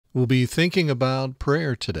We'll be thinking about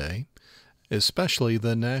prayer today, especially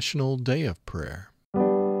the National Day of Prayer.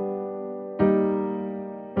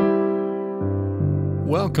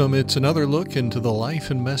 Welcome. It's another look into the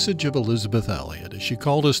life and message of Elisabeth Elliot as she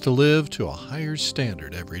called us to live to a higher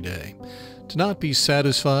standard every day, to not be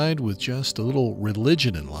satisfied with just a little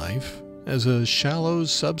religion in life as a shallow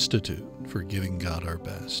substitute for giving God our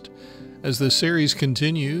best. As the series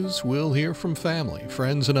continues, we'll hear from family,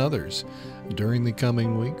 friends, and others. During the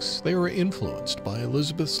coming weeks, they were influenced by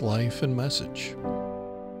Elisabeth's life and message.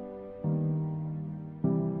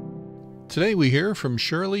 Today we hear from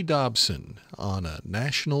Shirley Dobson on a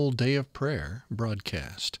National Day of Prayer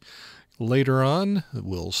broadcast. Later on,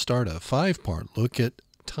 we'll start a 5-part look at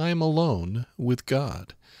time alone with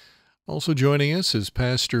God. Also joining us is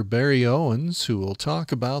Pastor Barry Owens, who will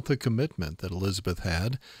talk about the commitment that Elisabeth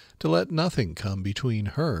had to let nothing come between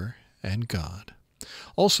her and God.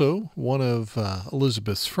 Also, one of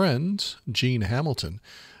Elisabeth's friends, Jean Hamilton,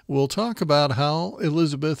 will talk about how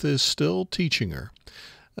Elisabeth is still teaching her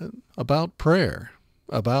about prayer,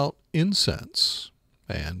 about incense,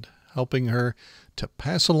 and helping her to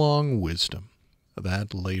pass along wisdom.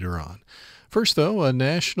 That later on. First, though, a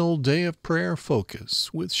National Day of Prayer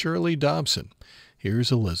focus with Shirley Dobson.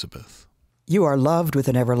 Here's Elisabeth. You are loved with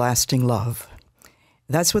an everlasting love.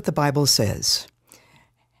 That's what the Bible says.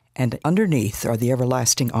 And underneath are the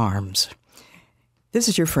everlasting arms. This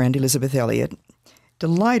is your friend, Elisabeth Elliot,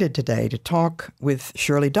 delighted today to talk with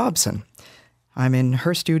Shirley Dobson. I'm in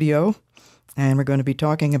her studio, and we're going to be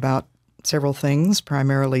talking about several things,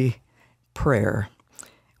 primarily prayer.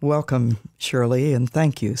 Welcome, Shirley, and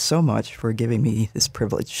thank you so much for giving me this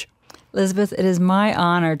privilege. Elisabeth, it is my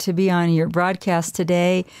honor to be on your broadcast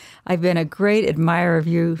today. I've been a great admirer of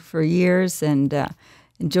you for years and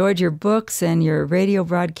enjoyed your books and your radio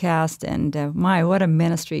broadcast, and my, what a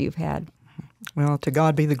ministry you've had. Well, to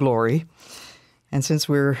God be the glory. And since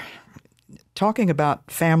we're talking about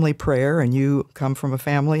family prayer, and you come from a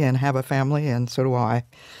family and have a family, and so do I,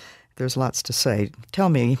 there's lots to say. Tell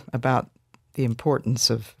me about the importance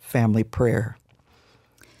of family prayer.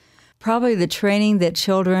 Probably the training that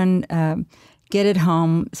children get at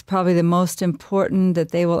home is probably the most important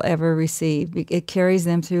that they will ever receive. It carries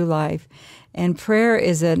them through life. And prayer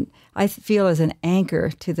is I feel, is an anchor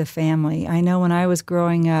to the family. I know when I was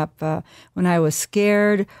growing up, when I was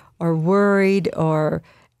scared or worried or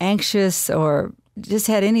anxious or just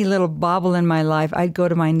had any little bobble in my life, I'd go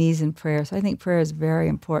to my knees in prayer. So I think prayer is very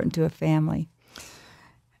important to a family.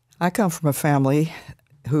 I come from a family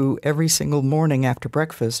who every single morning after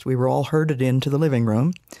breakfast, we were all herded into the living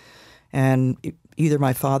room, and either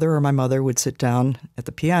my father or my mother would sit down at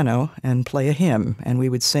the piano and play a hymn, and we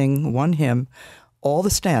would sing one hymn, all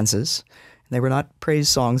the stanzas. They were not praise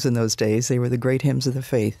songs in those days. They were the great hymns of the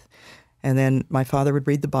faith. And then my father would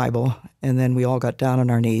read the Bible, and then we all got down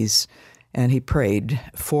on our knees, and he prayed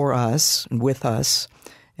for us and with us,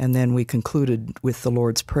 and then we concluded with the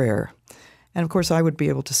Lord's Prayer. And, of course, I would be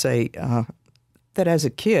able to say that as a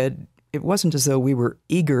kid, it wasn't as though we were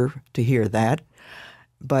eager to hear that,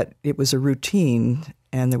 but it was a routine,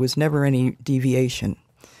 and there was never any deviation.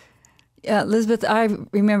 Yeah, Elisabeth, I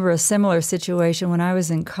remember a similar situation when I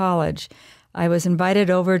was in college. I was invited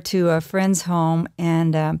over to a friend's home,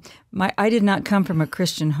 and I did not come from a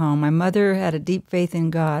Christian home. My mother had a deep faith in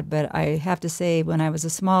God, but I have to say, when I was a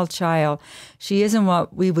small child, she isn't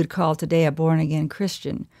what we would call today a born-again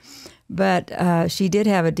Christian. But she did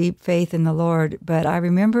have a deep faith in the Lord. But I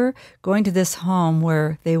remember going to this home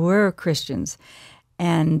where they were Christians.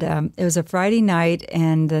 And it was a Friday night,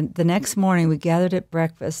 and the next morning we gathered at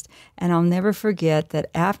breakfast. And I'll never forget that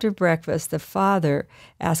after breakfast, the father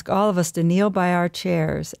asked all of us to kneel by our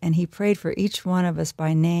chairs, and he prayed for each one of us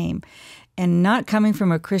by name. And not coming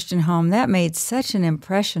from a Christian home, that made such an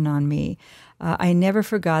impression on me. I never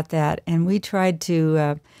forgot that. And we tried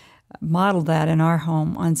to model that in our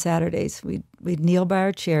home on Saturdays. We'd kneel by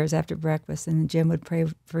our chairs after breakfast, and Jim would pray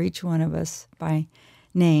for each one of us by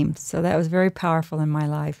name. So that was very powerful in my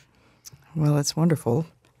life. Well, it's wonderful.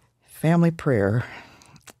 Family prayer,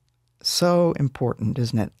 so important,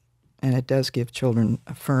 isn't it? And it does give children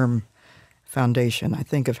a firm foundation. I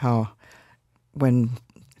think of how when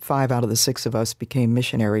 5 out of the 6 of us became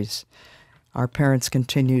missionaries, our parents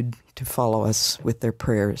continued to follow us with their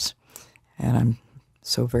prayers. And I'm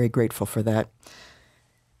so very grateful for that.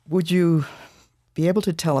 Would you be able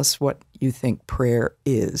to tell us what you think prayer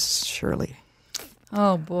is, Shirley?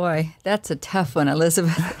 Oh, boy, that's a tough one,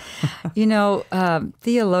 Elisabeth. You know,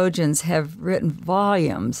 theologians have written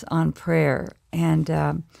volumes on prayer, and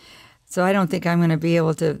so I don't think I'm going to be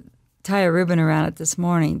able to tie a ribbon around it this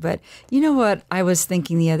morning. But you know what I was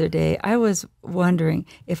thinking the other day? I was wondering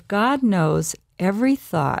if God knows every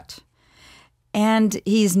thought, and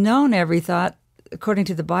He's known every thought according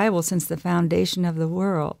to the Bible since the foundation of the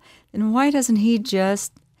world, then why doesn't He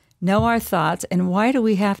just know our thoughts, and why do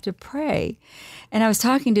we have to pray? And I was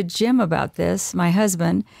talking to Jim about this, my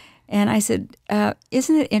husband, and I said,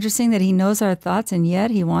 isn't it interesting that He knows our thoughts and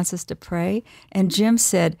yet He wants us to pray? And Jim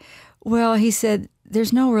said, well, he said,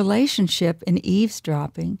 there's no relationship in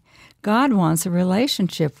eavesdropping. God wants a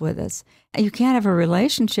relationship with us. You can't have a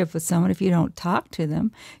relationship with someone if you don't talk to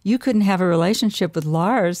them. You couldn't have a relationship with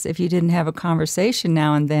Lars if you didn't have a conversation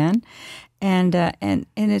now and then. And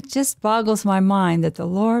it just boggles my mind that the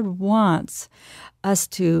Lord wants us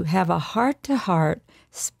to have a heart-to-heart,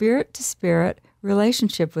 spirit-to-spirit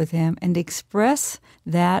relationship with Him and express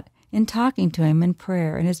that in talking to Him in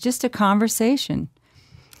prayer. And it's just a conversation.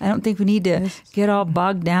 I don't think we need to get all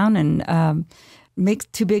bogged down and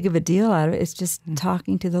make too big of a deal out of it. It's just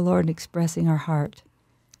talking to the Lord and expressing our heart.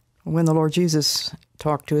 When the Lord Jesus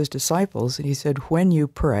talked to His disciples, He said, when you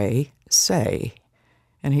pray, say.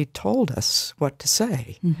 And He told us what to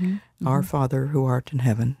say. Our Father who art in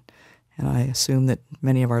heaven. And I assume that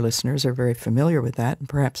many of our listeners are very familiar with that, and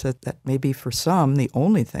perhaps that may be for some the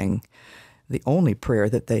only prayer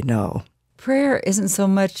that they know. Prayer isn't so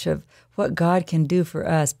much of what God can do for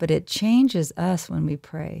us, but it changes us when we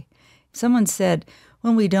pray. Someone said,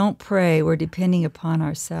 when we don't pray, we're depending upon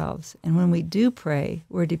ourselves. And when we do pray,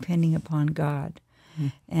 we're depending upon God.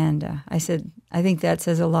 And I said, I think that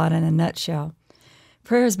says a lot in a nutshell.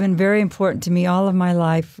 Prayer has been very important to me all of my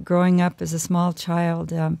life. Growing up as a small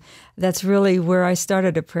child, that's really where I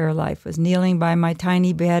started a prayer life, was kneeling by my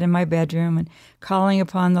tiny bed in my bedroom and calling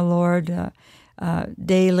upon the Lord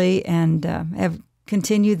daily, and have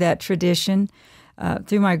continued that tradition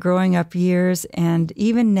through my growing up years. And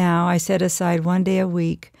even now, I set aside one day a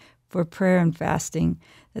week for prayer and fasting,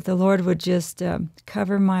 that the Lord would just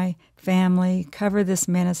cover my family, cover this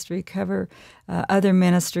ministry, cover other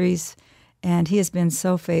ministries. And He has been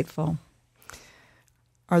so faithful.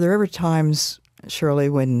 Are there ever times, Shirley,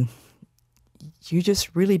 when you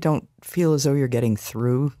just really don't feel as though you're getting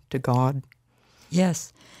through to God?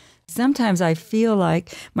 Yes. Sometimes I feel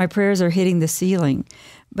like my prayers are hitting the ceiling.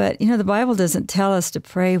 But, the Bible doesn't tell us to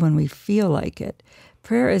pray when we feel like it.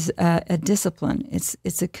 Prayer is a discipline.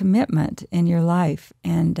 It's a commitment in your life.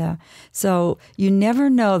 And so you never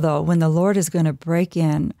know, though, when the Lord is going to break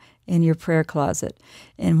in your prayer closet.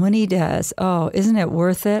 And when He does, isn't it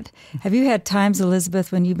worth it? Have you had times,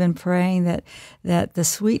 Elisabeth, when you've been praying that the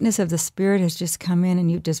sweetness of the Spirit has just come in and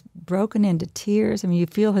you've just broken into tears? I mean, you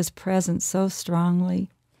feel His presence so strongly.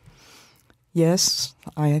 Yes,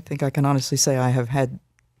 I think I can honestly say I have had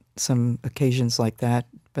some occasions like that,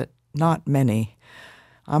 but not many.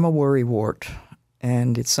 I'm a worrywart,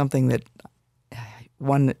 and it's something that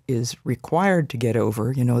one is required to get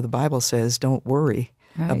over. The Bible says don't worry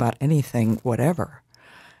about anything, whatever.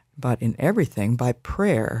 But in everything, by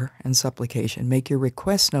prayer and supplication, make your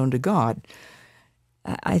requests known to God.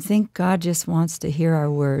 I think God just wants to hear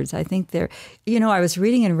our words. I think I was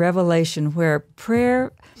reading in Revelation where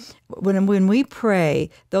prayer, when we pray,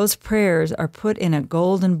 those prayers are put in a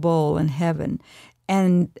golden bowl in heaven.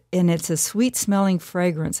 And it's a sweet-smelling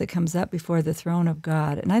fragrance that comes up before the throne of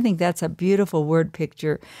God. And I think that's a beautiful word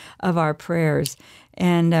picture of our prayers.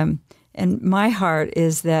 And my heart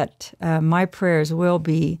is that my prayers will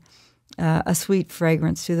be a sweet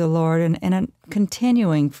fragrance to the Lord and a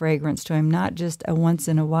continuing fragrance to Him, not just a once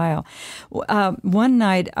in a while. One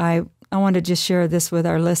night, I want to just share this with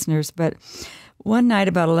our listeners, but one night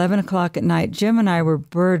about 11 o'clock at night, Jim and I were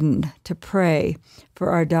burdened to pray for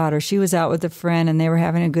our daughter. She was out with a friend and they were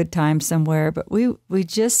having a good time somewhere, but we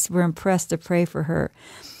just were impressed to pray for her.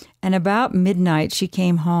 And about midnight, she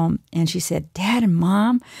came home and she said, Dad and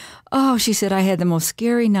Mom, she said, I had the most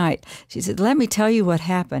scary night. She said, let me tell you what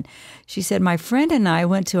happened. She said, my friend and I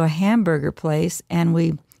went to a hamburger place and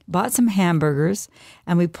we bought some hamburgers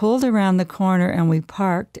and we pulled around the corner and we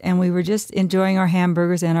parked and we were just enjoying our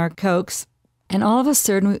hamburgers and our Cokes. And all of a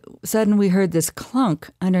sudden we heard this clunk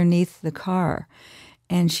underneath the car.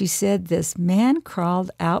 And she said, this man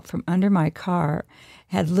crawled out from under my car,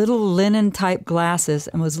 had little linen-type glasses,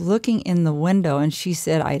 and was looking in the window. And she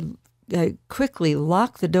said, I quickly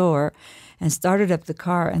locked the door and started up the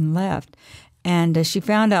car and left. And she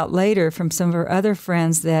found out later from some of her other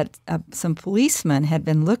friends that some policemen had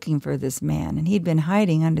been looking for this man, and he'd been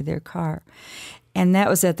hiding under their car. And that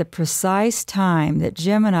was at the precise time that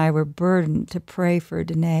Jim and I were burdened to pray for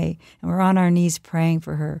Danae, and we're on our knees praying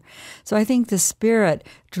for her. So I think the Spirit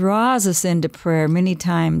draws us into prayer many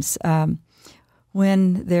times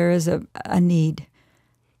when there is a need.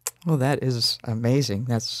 Well, that is amazing.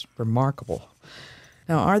 That's remarkable.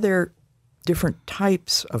 Now, are there different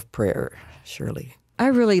types of prayer, Shirley? I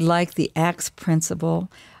really like the ACTS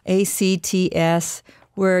principle, ACTS,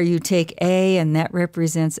 where you take A and that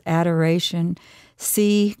represents adoration,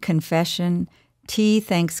 C, confession, T,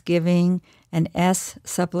 thanksgiving, and S,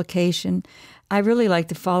 supplication. I really like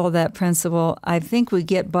to follow that principle. I think we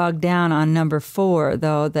get bogged down on number 4,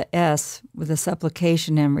 though, the S, with the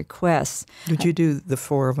supplication and requests. Would you do the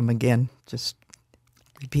 4 of them again? Just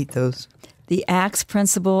repeat those. The ACTS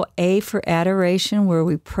principle, A for adoration, where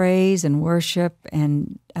we praise and worship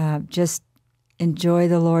and just enjoy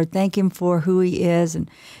the Lord, thank Him for who He is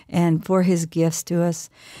and for His gifts to us.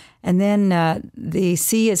 And then the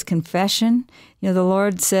C is confession. You know, the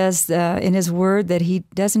Lord says in His Word that He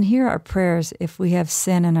doesn't hear our prayers if we have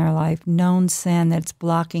sin in our life, known sin that's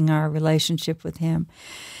blocking our relationship with Him.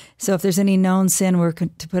 So if there's any known sin, we're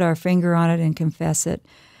to put our finger on it and confess it.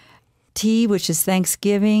 T, which is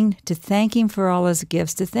thanksgiving, to thank Him for all His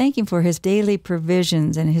gifts, to thank Him for His daily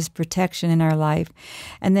provisions and His protection in our life.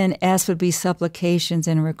 And then S would be supplications,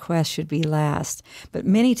 and requests should be last. But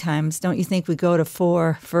many times, don't you think we go to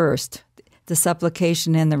 4 first, the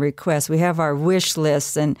supplication and the request? We have our wish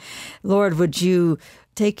lists, and Lord, would you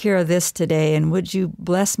take care of this today, and would you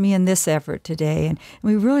bless me in this effort today? And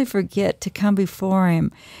we really forget to come before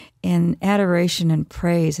Him in adoration and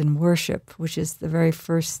praise and worship, which is the very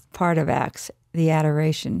first part of Acts, the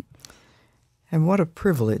adoration. And what a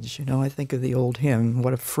privilege. You know, I think of the old hymn,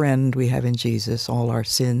 what a friend we have in Jesus, all our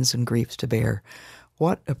sins and griefs to bear.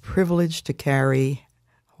 What a privilege to carry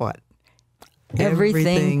what?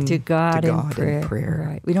 Everything to God, in prayer.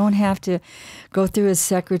 Right. We don't have to go through His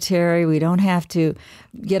secretary. We don't have to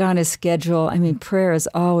get on His schedule. I mean, prayer is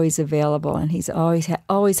always available, and He's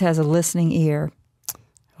always has a listening ear.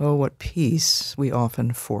 Oh, what peace we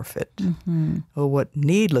often forfeit. Mm-hmm. Oh, what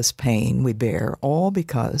needless pain we bear, all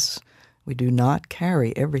because we do not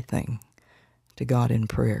carry everything to God in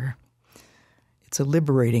prayer. It's a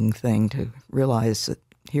liberating thing to realize that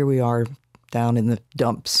here we are down in the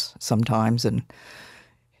dumps sometimes and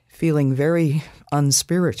feeling very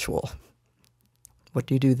unspiritual. What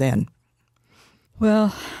do you do then?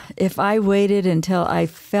 Well, if I waited until I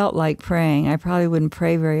felt like praying, I probably wouldn't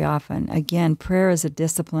pray very often. Again, prayer is a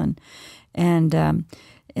discipline. And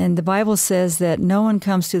the Bible says that no one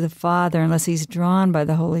comes to the Father unless he's drawn by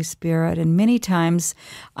the Holy Spirit. And many times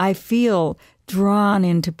I feel drawn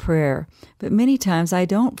into prayer, but many times I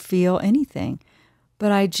don't feel anything.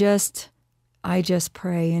 But I just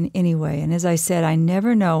pray in anyway. And as I said, I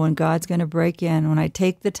never know when God's going to break in, when I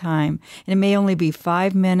take the time. And it may only be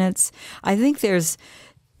 5 minutes. I think there's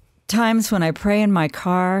times when I pray in my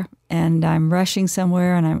car and I'm rushing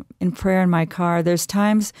somewhere and I'm in prayer in my car. There's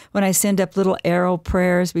times when I send up little arrow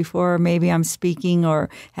prayers before maybe I'm speaking or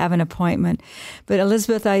have an appointment. But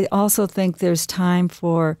Elisabeth, I also think there's time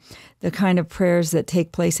for the kind of prayers that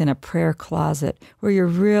take place in a prayer closet, where you're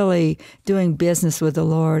really doing business with the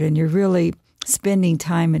Lord and you're really spending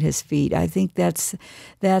time at His feet. I think that's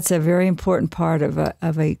a very important part of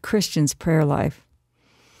a Christian's prayer life.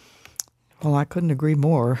 Well, I couldn't agree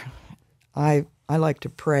more. I like to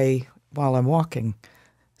pray while I'm walking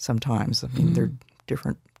sometimes. I mean, there are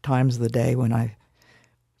different times of the day when I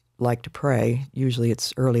like to pray. Usually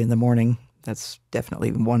it's early in the morning. That's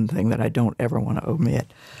definitely one thing that I don't ever want to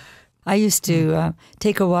omit. I used to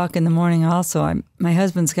take a walk in the morning also. My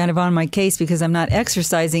husband's kind of on my case because I'm not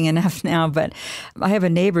exercising enough now, but I have a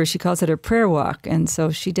neighbor, she calls it her prayer walk, and so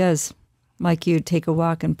she does, like you, take a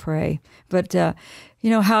walk and pray. But,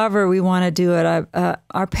 however we want to do it,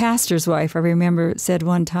 our pastor's wife, I remember, said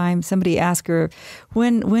one time, somebody asked her,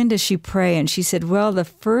 when does she pray? And she said, well, the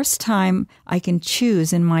first time I can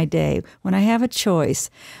choose in my day, when I have a choice,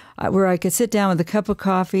 where I could sit down with a cup of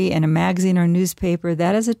coffee and a magazine or newspaper,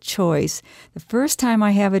 that is a choice. The first time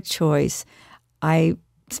I have a choice, I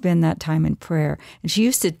spend that time in prayer. And she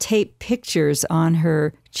used to tape pictures on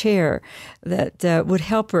her chair that would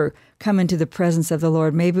help her come into the presence of the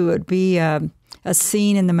Lord. Maybe it would be a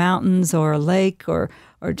scene in the mountains or a lake or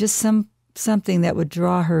just something that would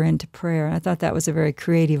draw her into prayer. And I thought that was a very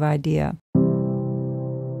creative idea.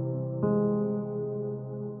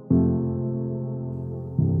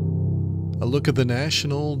 A look at the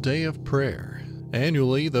National Day of Prayer,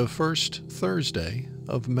 annually the first Thursday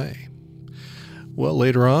of May. Well,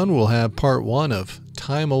 later on we'll have part 1 of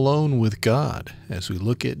Time Alone with God as we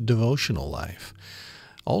look at devotional life.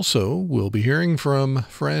 Also, we'll be hearing from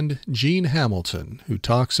friend Jean Hamilton, who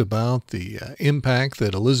talks about the impact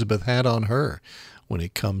that Elisabeth had on her when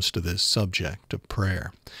it comes to this subject of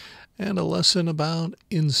prayer, and a lesson about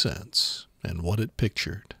incense. and what it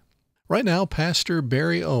pictured. Right now, Pastor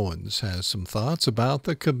Barry Owens has some thoughts about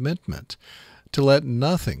the commitment to let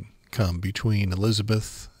nothing come between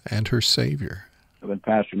Elisabeth and her Savior. I've been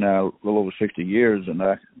pastor now a little over 60 years, and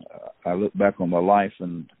I look back on my life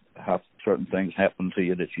and how certain things happen to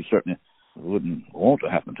you that you certainly wouldn't want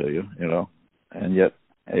to happen to you, And yet,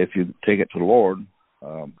 if you take it to the Lord,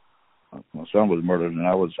 my son was murdered, and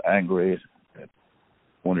I was angry,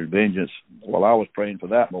 wanted vengeance. While I was praying for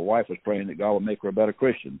that, my wife was praying that God would make her a better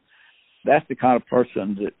Christian. That's the kind of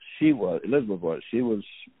person that she was, Elisabeth was. She was,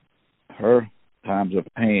 her times of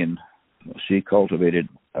pain, she cultivated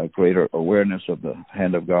a greater awareness of the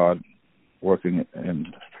hand of God working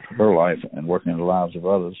in her life and working in the lives of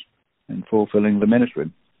others and fulfilling the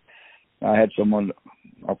ministry. I had someone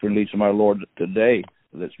offering to lead somebody, Lord, today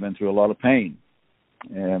that's been through a lot of pain.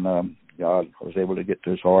 And God was able to get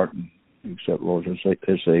to his heart and accept the Lord as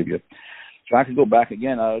his Savior. So I could go back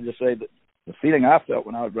again. I would just say that the feeling I felt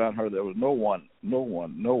when I was around her, there was no one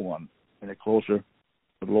any closer to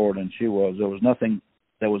the Lord than she was. There was nothing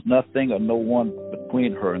or no one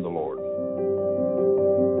between her and the Lord.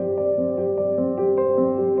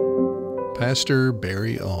 Pastor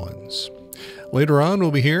Barry Owens. Later on,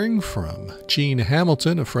 we'll be hearing from Jean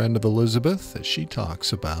Hamilton, a friend of Elisabeth, as she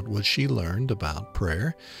talks about what she learned about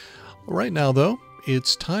prayer. Right now, though,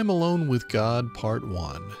 it's Time Alone with God, Part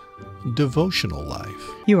 1, Devotional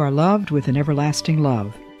Life. You are loved with an everlasting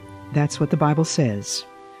love. That's what the Bible says.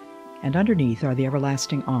 And underneath are the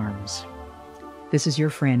everlasting arms. This is your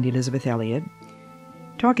friend, Elisabeth Elliot,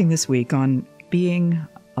 talking this week on being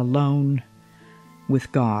alone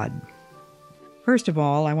with God. First of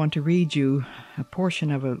all, I want to read you a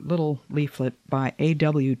portion of a little leaflet by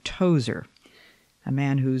A.W. Tozer, a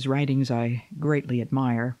man whose writings I greatly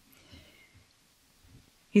admire.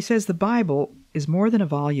 He says the Bible is more than a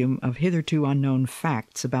volume of hitherto unknown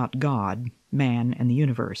facts about God, man, and the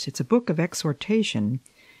universe. It's a book of exhortation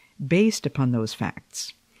based upon those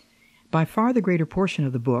facts. By far the greater portion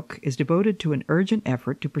of the book is devoted to an urgent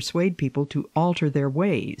effort to persuade people to alter their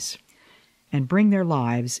ways and bring their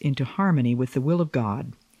lives into harmony with the will of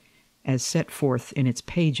God as set forth in its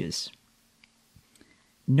pages.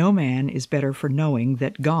 No man is better for knowing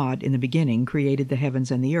that God in the beginning created the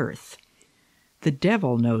heavens and the earth. The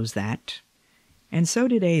devil knows that, and so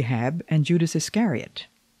did Ahab and Judas Iscariot.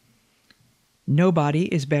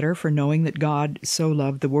 Nobody is better for knowing that God so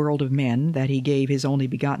loved the world of men that he gave his only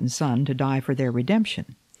begotten Son to die for their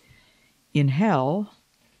redemption. In hell,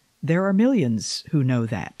 there are millions who know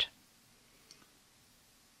that.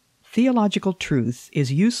 Theological truth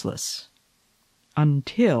is useless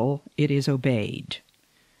until it is obeyed.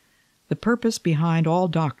 The purpose behind all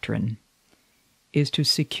doctrine is to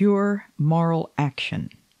secure moral action.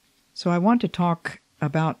 So I want to talk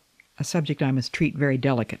about a subject I must treat very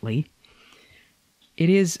delicately. It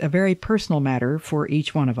is a very personal matter for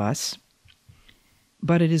each one of us,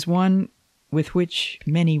 but it is one with which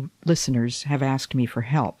many listeners have asked me for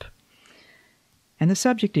help. And the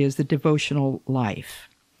subject is the devotional life.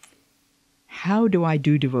 How do I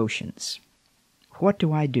do devotions? What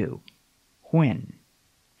do I do? When?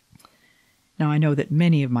 Now, I know that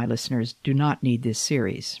many of my listeners do not need this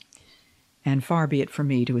series, and far be it from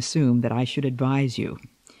me to assume that I should advise you.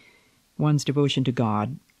 One's devotion to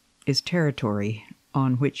God is territory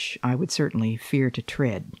on which I would certainly fear to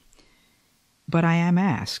tread. But I am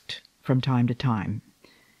asked from time to time,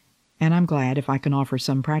 and I'm glad if I can offer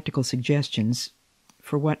some practical suggestions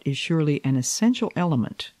for what is surely an essential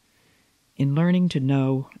element in learning to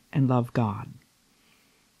know and love God.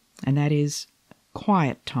 And that is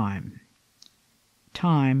quiet time,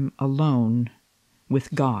 time alone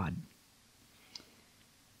with God.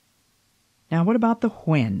 Now, what about the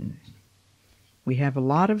when? We have a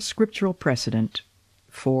lot of scriptural precedent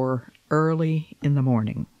for early in the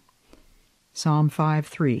morning. Psalm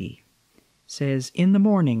 5:3 says, "In the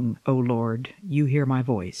morning, O Lord, you hear my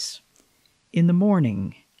voice. In the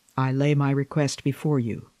morning I lay my request before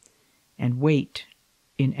you and wait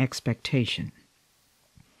in expectation."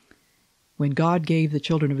 When God gave the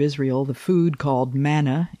children of Israel the food called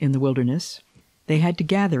manna in the wilderness, they had to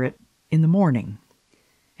gather it in the morning.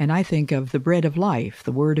 And I think of the bread of life,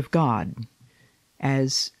 the Word of God,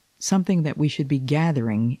 as something that we should be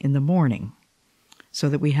gathering in the morning so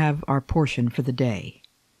that we have our portion for the day.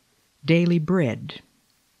 Daily bread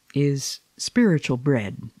is spiritual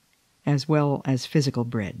bread as well as physical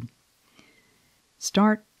bread.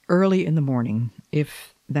 Start early in the morning,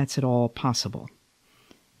 if that's at all possible.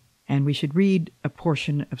 And we should read a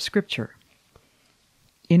portion of Scripture.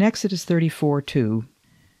 In Exodus 34:2,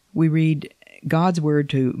 we read God's word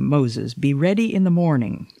to Moses, "Be ready in the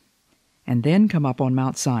morning and then come up on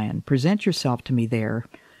Mount Zion. Present yourself to me there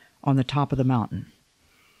on the top of the mountain.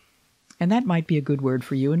 And that might be a good word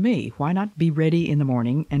for you and me. Why not be ready in the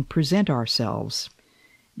morning and present ourselves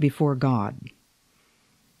before God?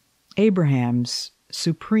 Abraham's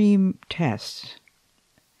supreme test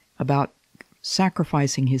about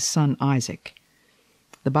sacrificing his son Isaac,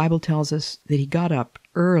 the Bible tells us that he got up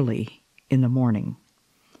early in the morning.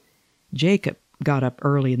 Jacob got up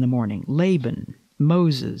early in the morning. Laban,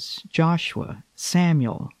 Moses, Joshua,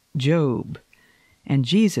 Samuel, Job, and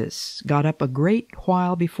Jesus got up a great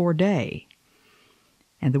while before day.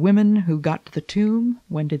 And the women who got to the tomb,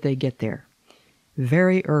 when did they get there?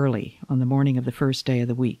 Very early on the morning of the first day of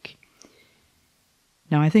the week.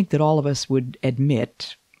 Now, I think that all of us would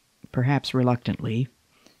admit, perhaps reluctantly,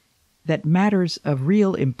 that matters of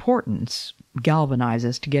real importance galvanize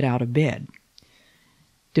us to get out of bed.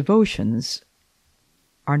 Devotions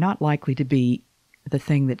are not likely to be the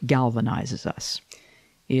thing that galvanizes us.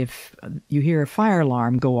 If you hear a fire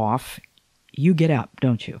alarm go off, you get up,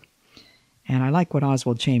 don't you? And I like what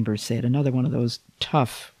Oswald Chambers said, another one of those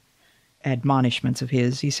tough admonishments of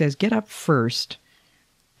his. He says, get up first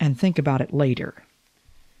and think about it later.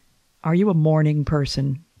 Are you a morning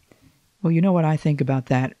person? Well, you know what I think about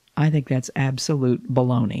that? I think that's absolute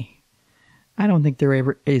baloney. I don't think there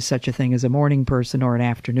ever is such a thing as a morning person or an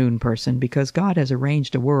afternoon person, because God has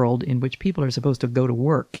arranged a world in which people are supposed to go to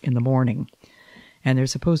work in the morning, and they're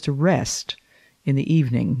supposed to rest in the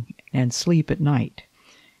evening and sleep at night.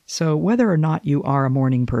 So whether or not you are a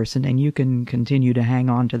morning person, and you can continue to hang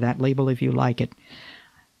on to that label if you like it,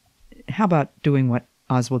 how about doing what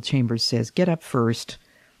Oswald Chambers says? Get up first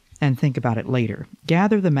and think about it later.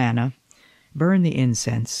 Gather the manna, burn the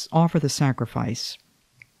incense, offer the sacrifice.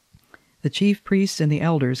 The chief priests and the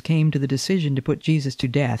elders came to the decision to put Jesus to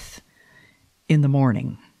death in the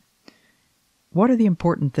morning. What are the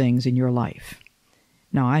important things in your life?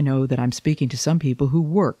 Now, I know that I'm speaking to some people who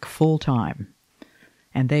work full-time,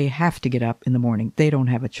 and they have to get up in the morning. They don't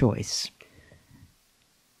have a choice.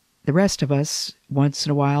 The rest of us, once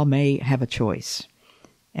in a while, may have a choice,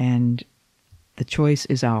 and the choice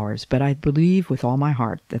is ours. But I believe with all my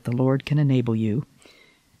heart that the Lord can enable you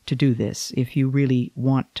to do this if you really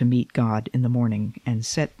want to meet God in the morning and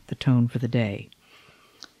set the tone for the day.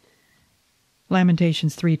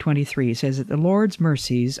 Lamentations 3:23 says that the Lord's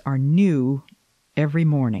mercies are new every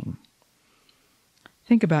morning.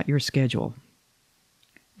 Think about your schedule.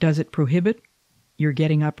 Does it prohibit your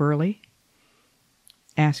getting up early?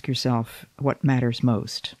 Ask yourself what matters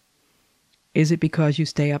most. Is it because you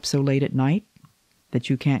stay up so late at night that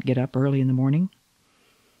you can't get up early in the morning?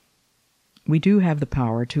 We do have the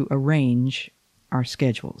power to arrange our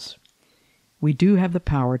schedules. We do have the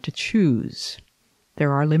power to choose.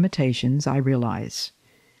 There are limitations, I realize.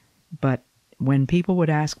 But when people would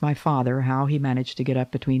ask my father how he managed to get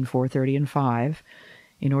up between 4:30 and 5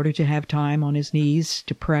 in order to have time on his knees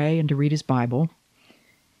to pray and to read his Bible,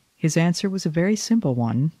 his answer was a very simple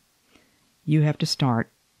one. You have to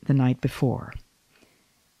start the night before.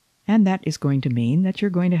 And that is going to mean that you're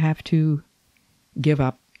going to have to give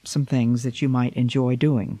up some things that you might enjoy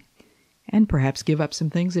doing, and perhaps give up some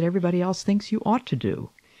things that everybody else thinks you ought to do,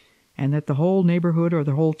 and that the whole neighborhood or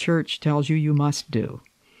the whole church tells you you must do.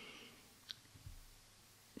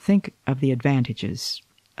 Think of the advantages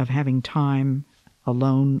of having time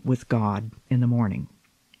alone with God in the morning.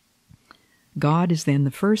 God is then the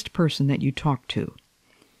first person that you talk to.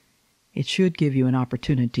 It should give you an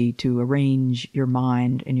opportunity to arrange your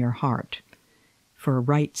mind and your heart for a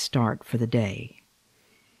right start for the day.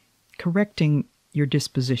 Correcting your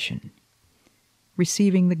disposition,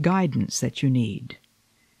 receiving the guidance that you need,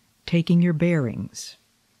 taking your bearings,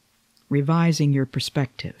 revising your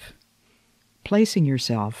perspective, placing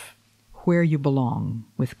yourself where you belong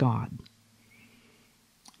with God.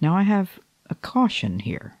 Now I have a caution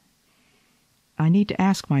here. I need to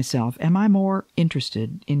ask myself, am I more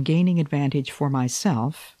interested in gaining advantage for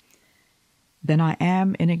myself than I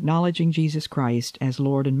am in acknowledging Jesus Christ as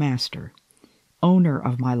Lord and Master, owner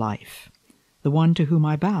of my life, the one to whom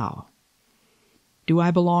I bow? Do I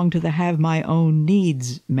belong to the have my own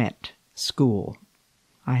needs met school?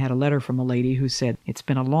 I had a letter from a lady who said, it's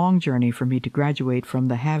been a long journey for me to graduate from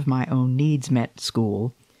the have my own needs met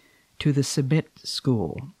school to the submit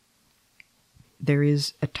school. There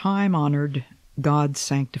is a time-honored,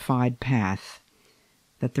 God-sanctified path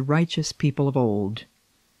that the righteous people of old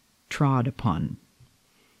trod upon.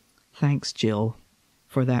 Thanks, Jill,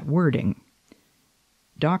 for that wording.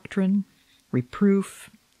 Doctrine,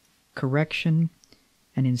 reproof, correction,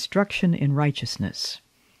 and instruction in righteousness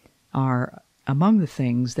are among the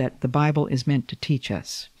things that the Bible is meant to teach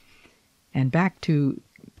us. And back to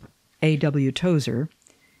A.W. Tozer,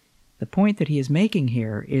 the point that he is making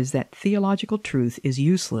here is that theological truth is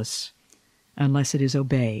useless unless it is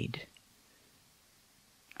obeyed.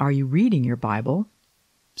 Are you reading your Bible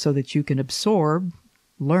so that you can absorb,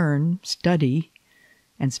 learn, study,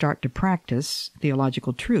 and start to practice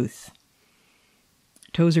theological truth?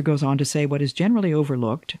 Tozer goes on to say what is generally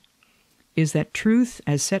overlooked is that truth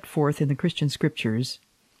as set forth in the Christian Scriptures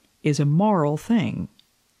is a moral thing.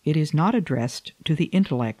 It is not addressed to the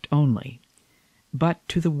intellect only, but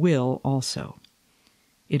to the will also.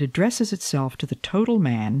 It addresses itself to the total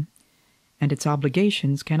man, and its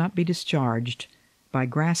obligations cannot be discharged by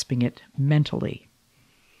grasping it mentally.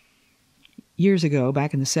 Years ago,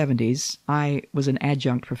 back in the 70s, I was an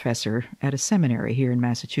adjunct professor at a seminary here in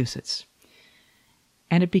Massachusetts.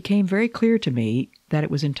 And it became very clear to me that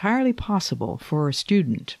it was entirely possible for a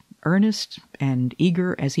student, earnest and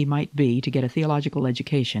eager as he might be to get a theological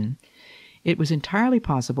education, it was entirely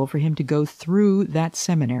possible for him to go through that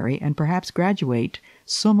seminary and perhaps graduate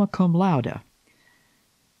summa cum laude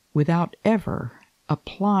without ever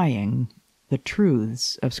applying the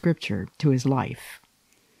truths of Scripture to his life.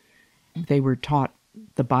 They were taught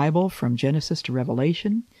the Bible from Genesis to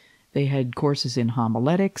Revelation. They had courses in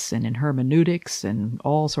homiletics and in hermeneutics and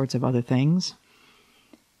all sorts of other things.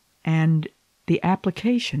 And the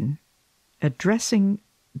application, addressing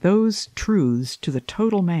those truths to the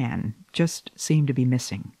total man, just seemed to be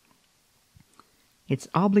missing. Its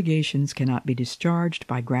obligations cannot be discharged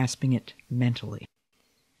by grasping it mentally.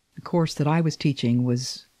 The course that I was teaching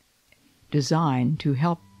was designed to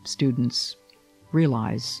help students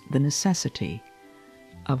realize the necessity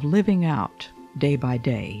of living out day by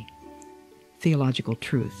day theological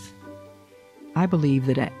truth. I believe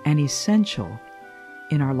that an essential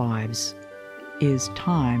in our lives is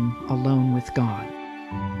time alone with God.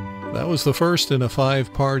 That was the first in a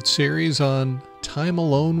 5-part series on time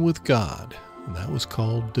alone with God, and that was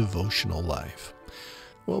called Devotional Life.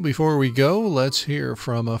 Well, before we go, let's hear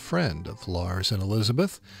from a friend of Lars and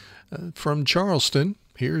Elisabeth. From Charleston,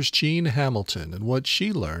 here's Jean Hamilton and what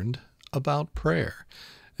she learned about prayer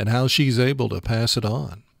and how she's able to pass it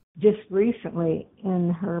on. Just recently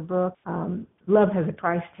in her book, Love Has a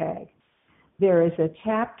Price Tag, there is a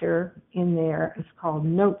chapter in there, it's called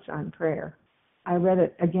Notes on Prayer. I read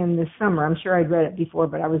it again this summer. I'm sure I'd read it before,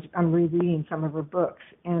 but I'm rereading some of her books,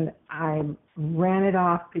 and I ran it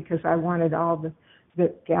off because I wanted all the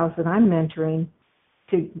gals that I'm mentoring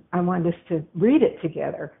I wanted us to read it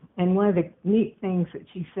together. And one of the neat things that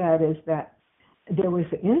she said is that there was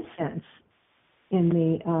incense in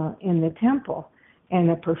the temple,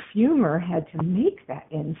 and a perfumer had to make that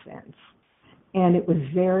incense, and it was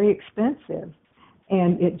very expensive,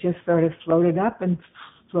 and it just sort of floated up and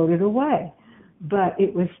floated away. But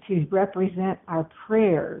it was to represent our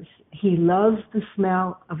prayers. He loves the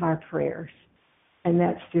smell of our prayers, and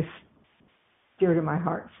that's just dear to my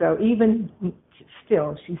heart. So even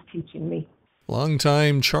still, she's teaching me.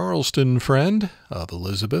 Longtime Charleston friend of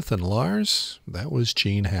Elisabeth and Lars, that was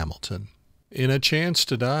Jean Hamilton. In A Chance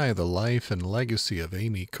to Die, The Life and Legacy of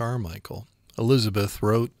Amy Carmichael, Elisabeth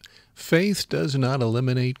wrote, "Faith does not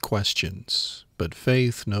eliminate questions, but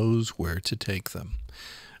faith knows where to take them."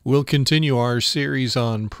 We'll continue our series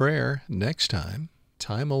on prayer next time,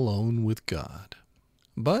 Time Alone with God.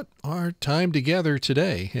 But our time together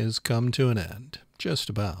today has come to an end, just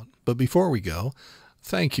about. But before we go,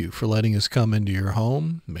 thank you for letting us come into your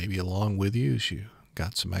home, maybe along with you as you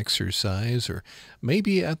got some exercise, or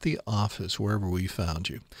maybe at the office, wherever we found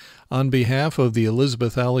you. On behalf of the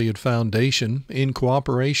Elisabeth Elliot Foundation, in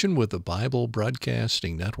cooperation with the Bible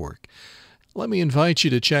Broadcasting Network, let me invite you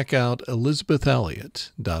to check out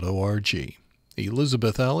elisabethelliot.org,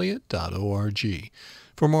 elisabethelliot.org,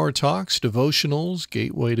 for more talks, devotionals,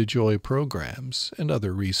 Gateway to Joy programs, and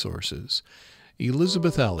other resources.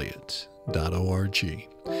 elisabethelliot.org.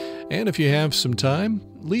 And if you have some time,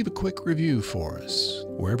 leave a quick review for us,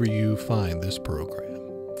 wherever you find this program.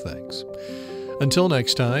 Thanks. Until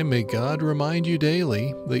next time, may God remind you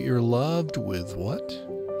daily that you're loved with what?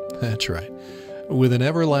 That's right, with an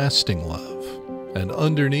everlasting love. And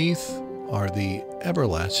underneath are the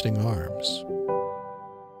everlasting arms.